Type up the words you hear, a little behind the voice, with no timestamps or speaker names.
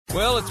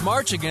Well, it's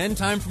March again.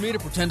 Time for me to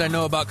pretend I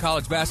know about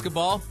college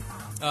basketball.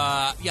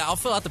 I'll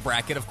fill out the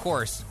bracket, of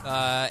course.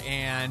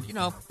 And,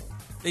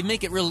 they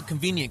make it real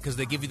convenient because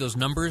they give you those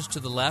numbers to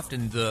the left,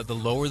 and the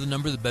lower the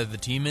number, the better the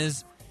team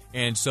is.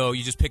 And so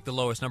you just pick the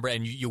lowest number,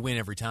 and you win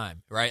every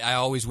time, right? I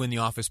always win the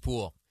office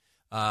pool.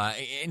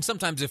 And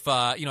sometimes if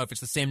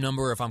it's the same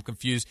number, or if I'm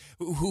confused,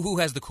 who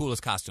has the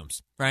coolest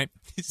costumes, right?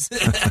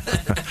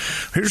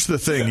 Here's the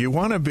thing. You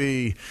want to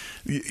be,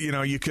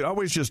 you could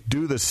always just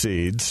do the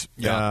seeds,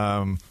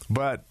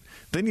 but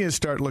then you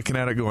start looking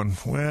at it going,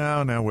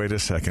 well, now wait a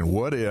second.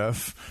 What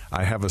if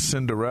I have a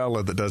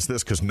Cinderella that does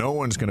this, because no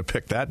one's going to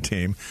pick that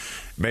team?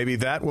 Maybe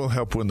that will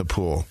help win the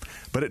pool,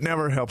 but it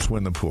never helps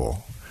win the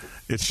pool.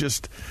 It's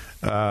just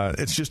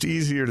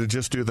easier to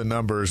just do the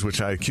numbers, which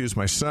I accuse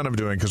my son of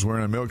doing because we're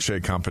in a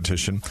milkshake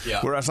competition.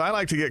 Yeah. Whereas I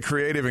like to get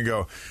creative and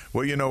go,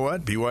 well, you know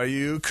what?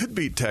 BYU could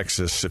beat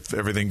Texas if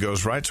everything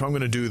goes right, so I'm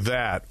going to do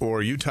that.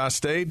 Or Utah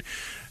State,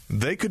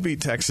 they could beat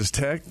Texas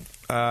Tech,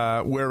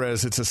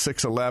 whereas it's a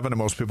 6-11, and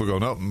most people go,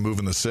 nope, I'm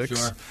moving the 6.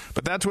 Sure.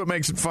 But that's what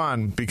makes it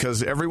fun,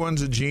 because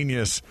everyone's a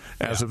genius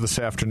as of this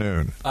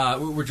afternoon.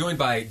 We're joined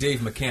by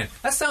Dave McCann.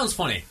 That sounds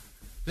funny.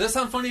 Does that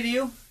sound funny to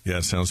you? Yeah,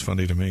 it sounds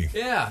funny to me.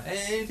 Yeah.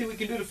 Anything we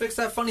can do to fix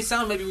that funny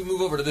sound? Maybe we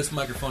move over to this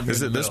microphone here.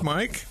 Is it this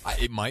mic?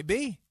 It might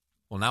be.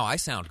 Well, now I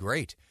sound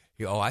great.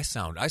 Oh, I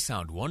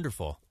sound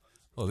wonderful.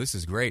 Oh, this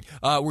is great.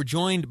 We're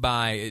joined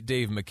by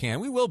Dave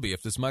McCann. We will be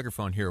if this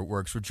microphone here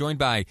works. We're joined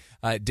by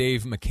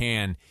Dave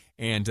McCann.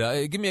 And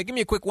give me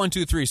a quick 1,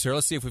 2, 3, sir.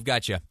 Let's see if we've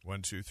got you.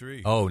 1, 2,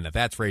 3. Oh, now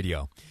that's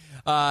radio.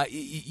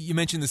 You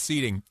mentioned the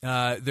seeding.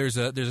 There's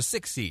a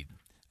 6 seed.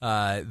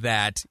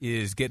 That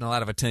is getting a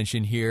lot of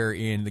attention here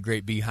in the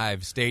Great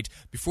Beehive State.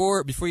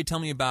 Before you tell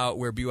me about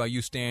where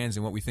BYU stands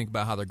and what we think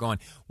about how they're going,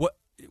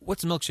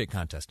 what's the milkshake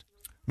contest?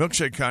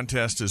 Milkshake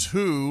contest is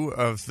who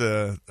of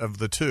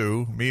the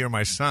two, me or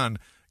my son,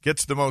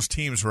 gets the most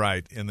teams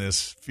right in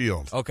this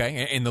field.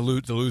 Okay, and the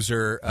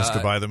loser has to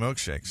buy the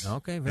milkshakes.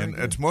 Okay, very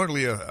good. It's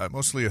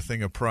mostly a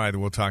thing of pride that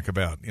we'll talk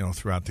about,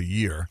 throughout the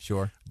year.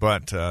 Sure,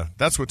 but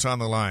that's what's on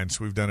the line.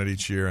 So we've done it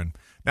each year, and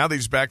now that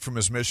he's back from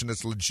his mission,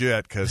 it's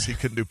legit because he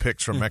couldn't do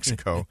picks from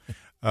Mexico.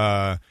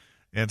 And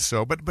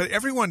so, but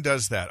everyone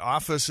does that.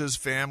 Offices,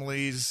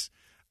 families,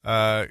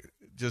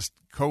 just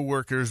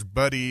coworkers,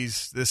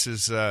 buddies. This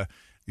is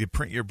you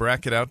print your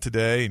bracket out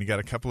today, and you got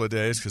a couple of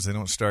days because they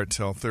don't start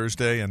till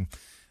Thursday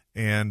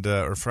and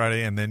or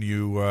Friday, and then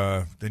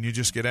you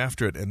just get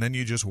after it, and then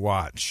you just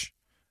watch,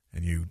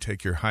 and you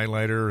take your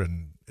highlighter,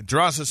 and it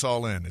draws us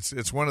all in.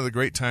 It's one of the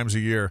great times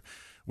of year.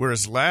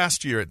 Whereas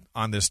last year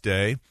on this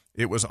day,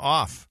 it was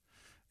off,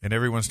 and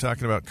everyone's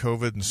talking about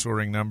COVID and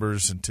soaring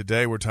numbers, and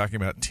today we're talking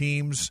about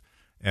teams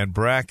and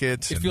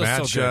brackets and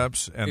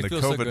matchups, and the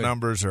COVID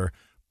numbers are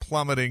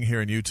plummeting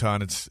here in Utah,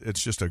 and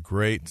it's just a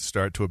great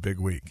start to a big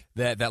week.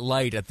 That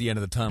light at the end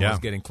of the tunnel is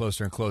getting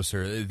closer and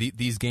closer.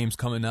 These games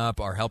coming up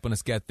are helping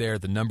us get there.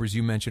 The numbers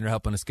you mentioned are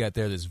helping us get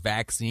there. This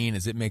vaccine,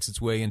 as it makes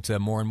its way into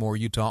more and more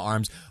Utah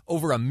arms,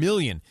 over 1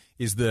 million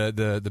is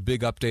the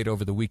big update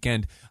over the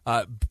weekend.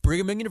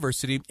 Brigham Young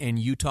University and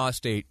Utah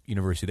State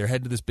University, they're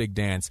heading to this big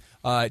dance.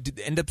 Did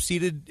they end up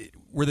seated?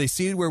 Were they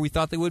seated where we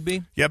thought they would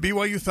be? Yeah,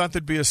 BYU thought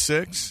they'd be a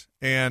 6.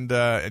 And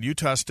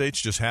Utah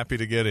State's just happy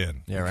to get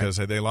in because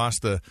they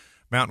lost the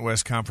Mountain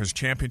West Conference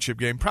Championship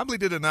game. Probably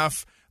did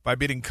enough by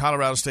beating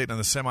Colorado State in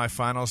the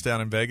semifinals down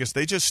in Vegas.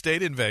 They just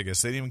stayed in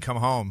Vegas. They didn't even come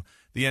home.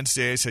 The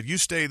NCAA said, you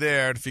stay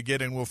there, and if you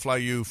get in, we'll fly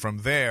you from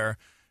there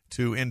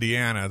to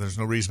Indiana. There's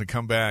no reason to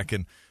come back.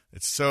 And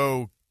it's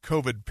so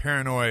COVID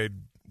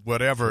paranoid,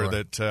 whatever,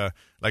 that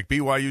like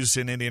BYU's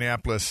in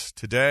Indianapolis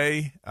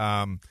today.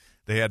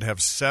 They had to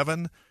have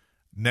 7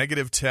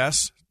 negative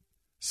tests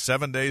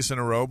 7 days in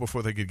a row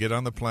before they could get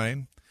on the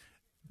plane.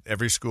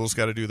 Every school's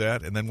got to do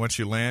that. And then once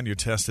you land, you're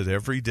tested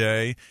every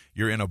day.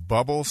 You're in a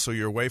bubble, so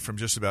you're away from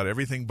just about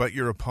everything but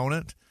your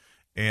opponent.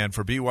 And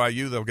for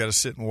BYU, they've got to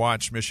sit and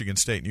watch Michigan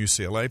State and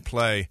UCLA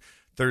play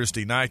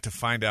Thursday night to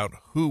find out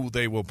who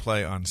they will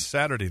play on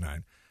Saturday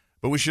night.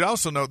 But we should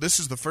also note this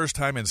is the first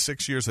time in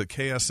 6 years that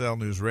KSL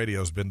News Radio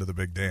has been to the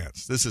big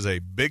dance. This is a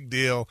big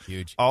deal.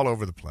 Huge. All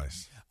over the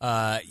place.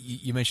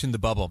 You mentioned the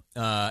bubble.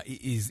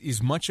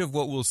 Is much of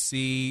what we'll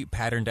see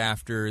patterned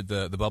after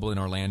the bubble in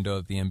Orlando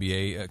that the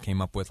NBA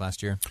came up with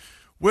last year?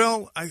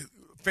 Well,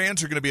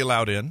 fans are going to be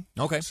allowed in.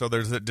 Okay. So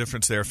there's a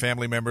difference there.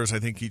 Family members, I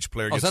think each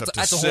player gets up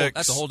to 6.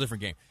 That's a whole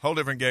different game. Whole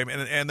different game.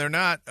 And they're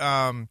not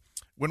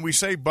when we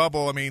say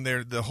bubble, I mean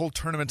the whole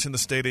tournament's in the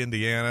state of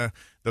Indiana.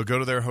 They'll go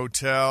to their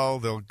hotel.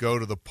 They'll go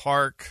to the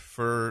park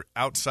for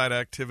outside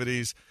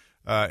activities,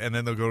 and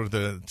then they'll go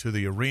to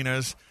the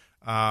arenas.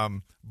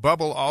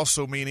 Bubble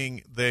also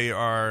meaning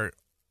there's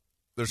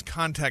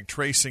contact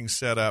tracing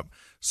set up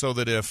so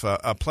that if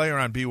a player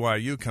on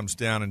BYU comes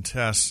down and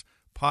tests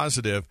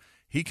positive,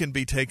 he can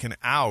be taken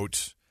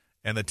out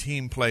and the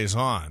team plays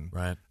on.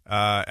 Right.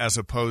 As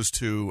opposed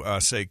to,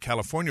 say,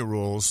 California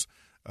rules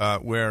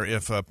where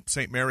if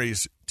St.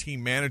 Mary's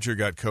team manager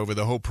got COVID,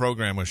 the whole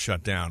program was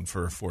shut down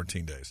for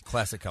 14 days.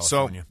 Classic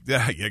California. So,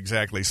 yeah,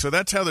 exactly. So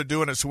that's how they're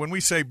doing it. So when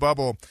we say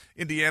bubble,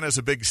 Indiana's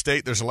a big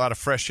state. There's a lot of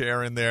fresh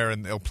air in there,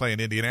 and they'll play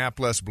in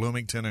Indianapolis,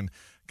 Bloomington, and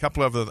a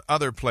couple of the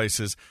other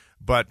places.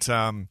 But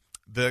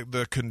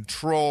the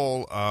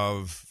control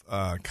of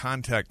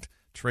contact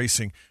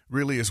tracing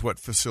really is what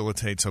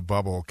facilitates a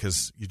bubble,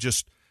 because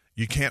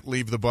you can't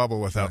leave the bubble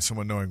without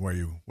someone knowing where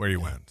you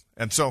went.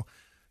 And so,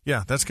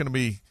 yeah, that's going to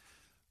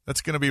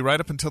be right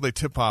up until they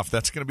tip off.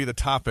 That's going to be the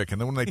topic. And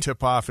then when they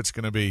tip off, it's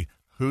going to be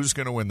who's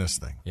going to win this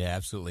thing. Yeah,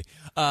 absolutely.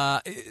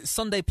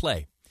 Sunday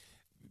play.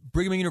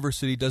 Brigham Young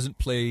University doesn't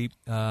play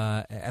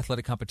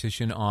athletic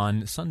competition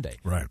on Sunday.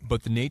 Right.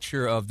 But the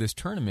nature of this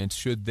tournament,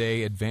 should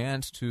they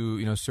advance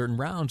to certain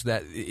rounds,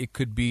 that it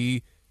could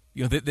be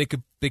they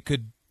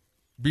could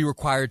be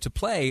required to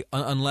play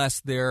unless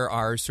there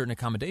are certain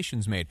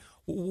accommodations made.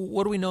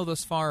 What do we know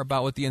thus far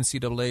about what the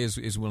NCAA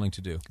is willing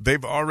to do?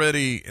 They've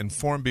already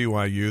informed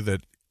BYU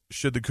that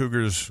should the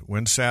Cougars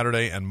win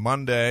Saturday and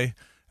Monday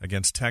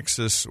against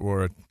Texas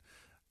or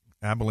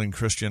Abilene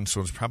Christian,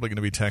 so it's probably going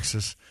to be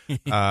Texas,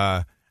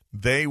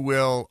 they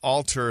will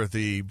alter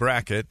the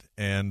bracket,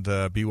 and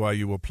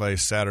BYU will play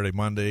Saturday,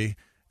 Monday,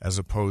 as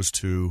opposed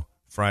to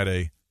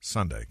Friday,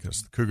 Sunday,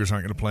 because the Cougars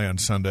aren't going to play on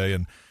Sunday,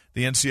 and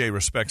the NCAA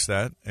respects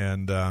that,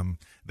 and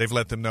they've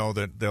let them know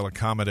that they'll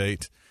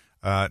accommodate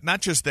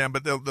not just them,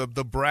 but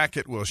the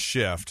bracket will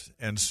shift,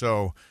 and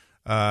so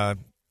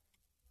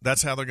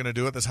that's how they're going to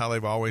do it. That's how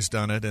they've always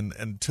done it.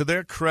 And to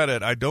their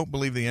credit, I don't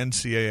believe the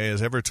NCAA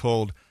has ever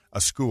told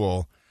a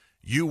school,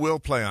 you will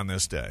play on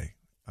this day.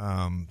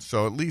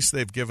 So at least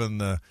they've given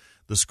the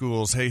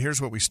schools, hey,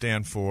 here's what we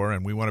stand for,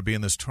 and we want to be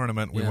in this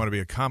tournament. We want to be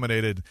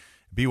accommodated.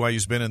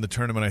 BYU's been in the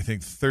tournament, I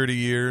think, 30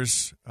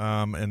 years,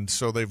 and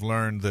so they've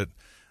learned that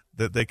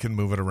they can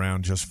move it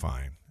around just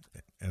fine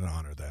and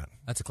honor that.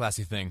 That's a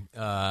classy thing.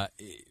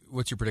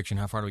 What's your prediction?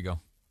 How far do we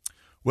go?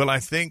 Well, I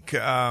think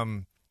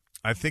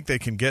they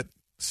can get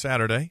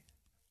Saturday.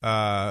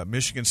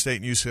 Michigan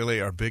State and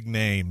UCLA are big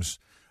names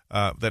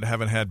that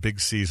haven't had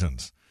big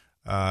seasons.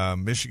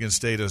 Michigan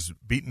State has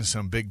beaten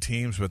some big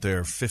teams, but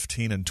they're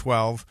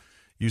 15-12.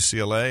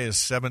 UCLA is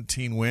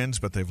 17 wins,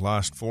 but they've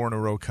lost 4 in a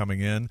row coming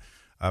in.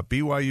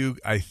 BYU,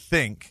 I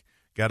think,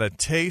 got a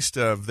taste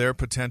of their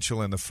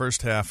potential in the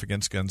first half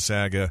against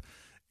Gonzaga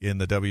in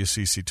the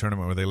WCC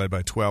tournament where they led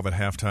by 12 at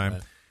halftime.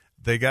 Right.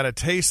 They got a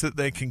taste that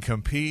they can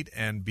compete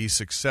and be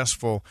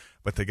successful,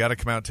 but they got to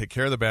come out and take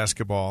care of the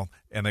basketball,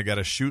 and they got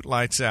to shoot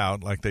lights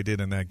out like they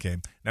did in that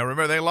game. Now,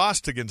 remember, they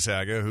lost to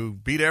Gonzaga, who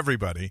beat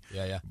everybody.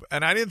 Yeah.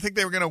 And I didn't think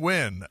they were going to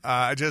win.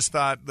 I just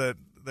thought that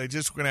they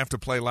just were going to have to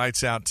play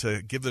lights out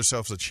to give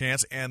themselves a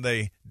chance, and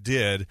they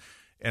did.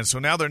 And so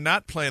now they're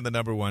not playing the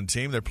number 1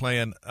 team. They're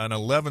playing an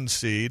 11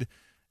 seed,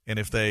 and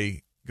if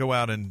they go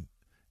out and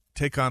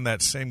take on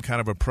that same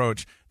kind of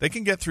approach, they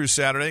can get through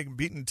Saturday.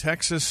 Beating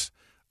Texas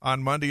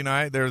on Monday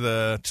night, they're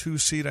the 2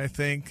 seed, I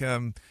think.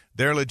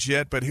 They're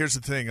legit, but here's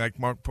the thing: like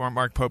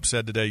Mark Pope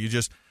said today, you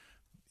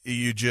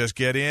just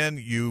get in,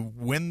 you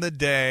win the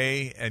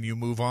day, and you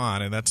move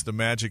on, and that's the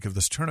magic of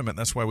this tournament.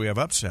 That's why we have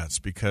upsets,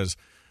 because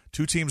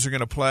 2 teams are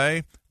going to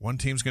play, 1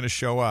 team's going to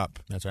show up.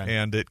 That's right,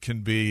 and it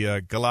can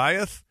be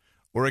Goliath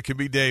or it can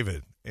be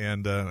David.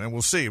 And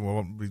we'll see.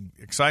 We'll be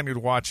excited to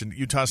watch. And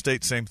Utah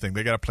State, same thing.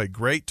 They got to play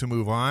great to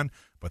move on,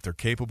 but they're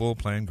capable of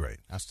playing great.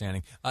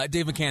 Outstanding.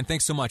 Dave McCann,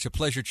 thanks so much. A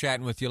pleasure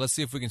chatting with you. Let's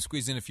see if we can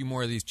squeeze in a few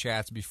more of these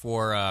chats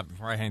before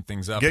I hang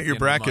things up. Get your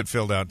bracket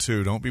filled out,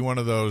 too. Don't be one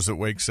of those that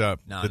wakes up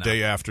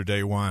day after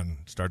day one,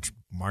 starts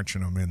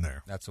marching them in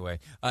there. That's the way.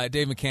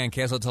 Dave McCann,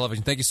 KSL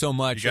Television, thank you so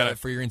much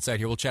for your insight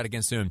here. We'll chat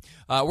again soon.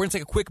 We're going to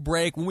take a quick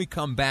break. When we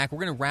come back,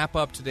 we're going to wrap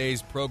up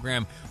today's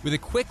program with a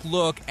quick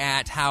look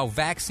at how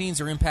vaccines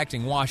are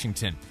impacting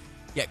Washington.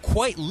 Yet,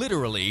 quite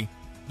literally,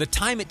 the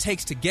time it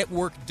takes to get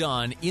work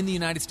done in the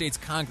United States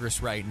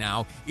Congress right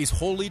now is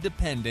wholly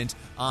dependent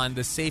on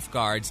the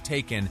safeguards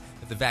taken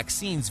that the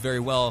vaccines very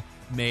well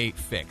may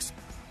fix.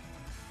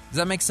 Does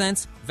that make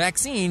sense?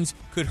 Vaccines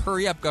could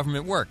hurry up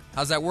government work.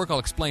 How's that work? I'll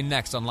explain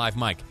next on Live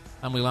Mike.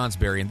 I'm Lee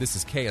Lonsberry, and this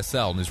is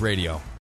KSL News Radio.